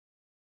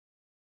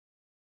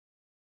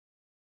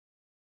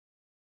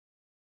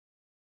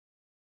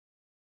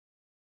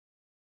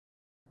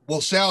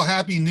Well, Sal,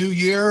 Happy New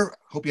Year.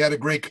 Hope you had a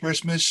great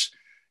Christmas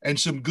and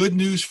some good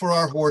news for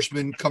our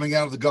horsemen coming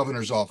out of the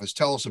governor's office.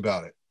 Tell us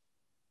about it.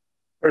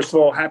 First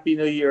of all, Happy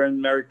New Year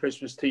and Merry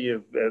Christmas to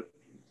you.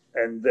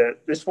 And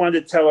just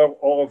wanted to tell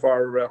all of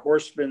our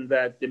horsemen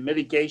that the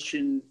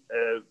mitigation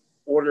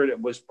order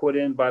that was put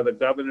in by the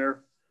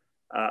governor,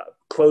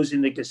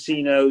 closing the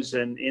casinos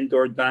and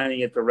indoor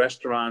dining at the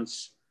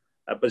restaurants,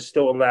 but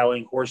still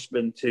allowing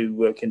horsemen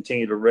to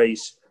continue to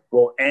race,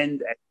 will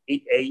end at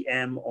 8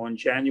 a.m. on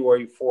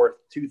January 4th,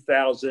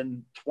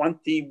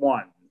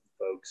 2021,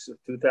 folks.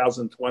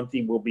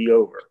 2020 will be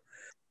over.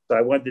 So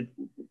I wanted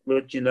to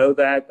let you know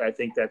that. I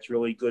think that's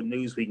really good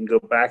news. We can go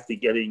back to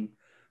getting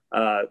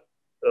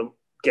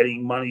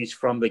monies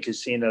from the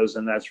casinos,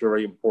 and that's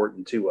very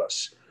important to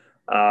us.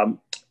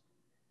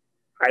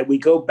 We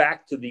go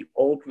back to the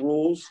old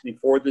rules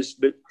before this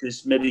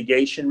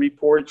mitigation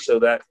report, so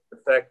that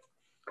affect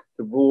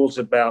the rules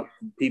about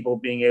people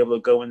being able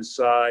to go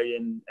inside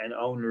and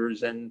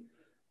owners and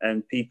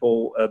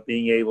people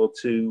being able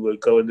to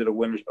go into the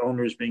winter,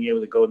 owners being able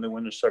to go in the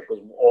winter circles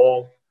will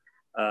all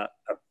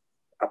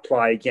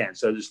apply again.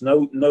 So there's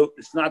no,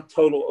 it's not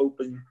total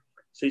open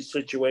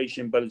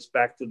situation, but it's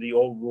back to the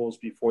old rules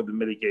before the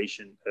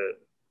mitigation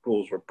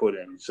rules were put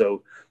in.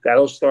 So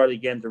that'll start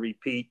again to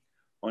repeat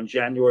on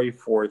January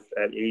 4th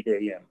at 8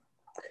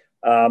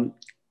 a.m.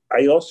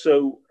 I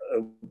also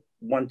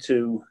want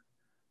to,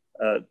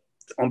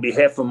 on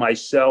behalf of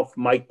myself,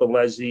 Mike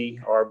Bellezzi,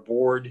 our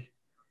board,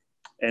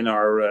 and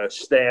our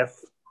staff,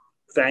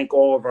 thank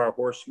all of our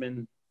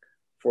horsemen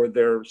for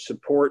their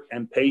support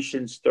and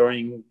patience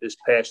during this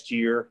past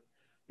year.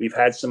 We've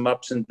had some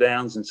ups and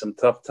downs and some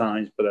tough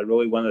times, but I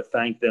really want to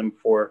thank them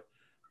for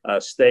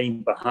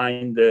staying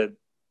behind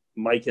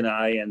Mike and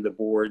I and the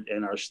board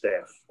and our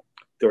staff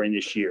during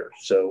this year.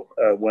 So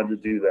I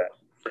wanted to do that.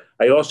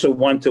 I also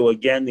want to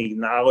again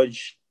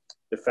acknowledge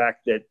the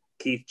fact that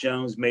Keith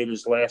Jones made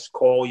his last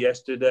call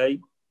yesterday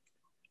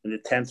in the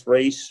 10th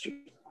race.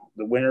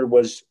 The winner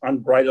was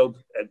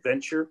Unbridled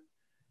Adventure,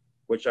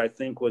 which I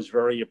think was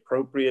very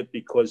appropriate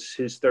because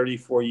his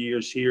 34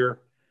 years here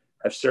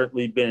have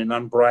certainly been an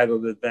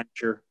unbridled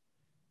adventure,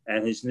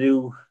 and his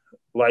new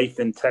life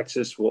in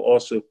Texas will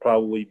also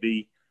probably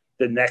be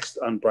the next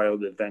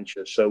unbridled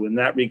adventure. So in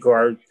that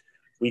regard,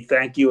 we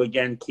thank you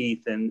again,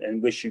 Keith,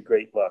 and wish you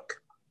great luck.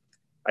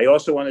 I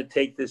also want to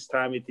take this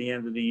time at the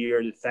end of the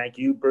year to thank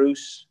you,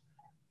 Bruce,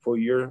 for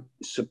your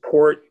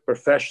support,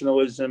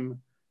 professionalism,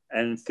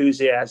 and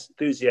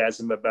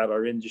enthusiasm about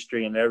our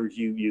industry and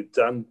everything you've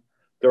done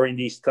during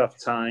these tough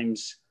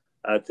times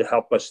to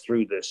help us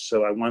through this.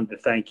 So I wanted to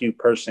thank you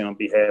personally on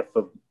behalf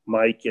of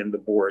Mike and the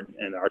board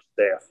and our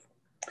staff.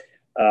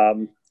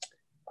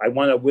 I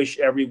want to wish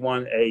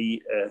everyone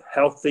a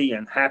healthy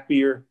and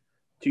happier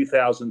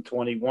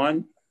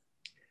 2021.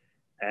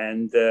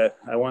 And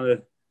I want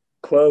to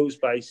close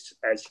by,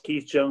 as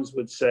Keith Jones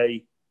would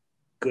say,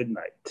 good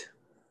night.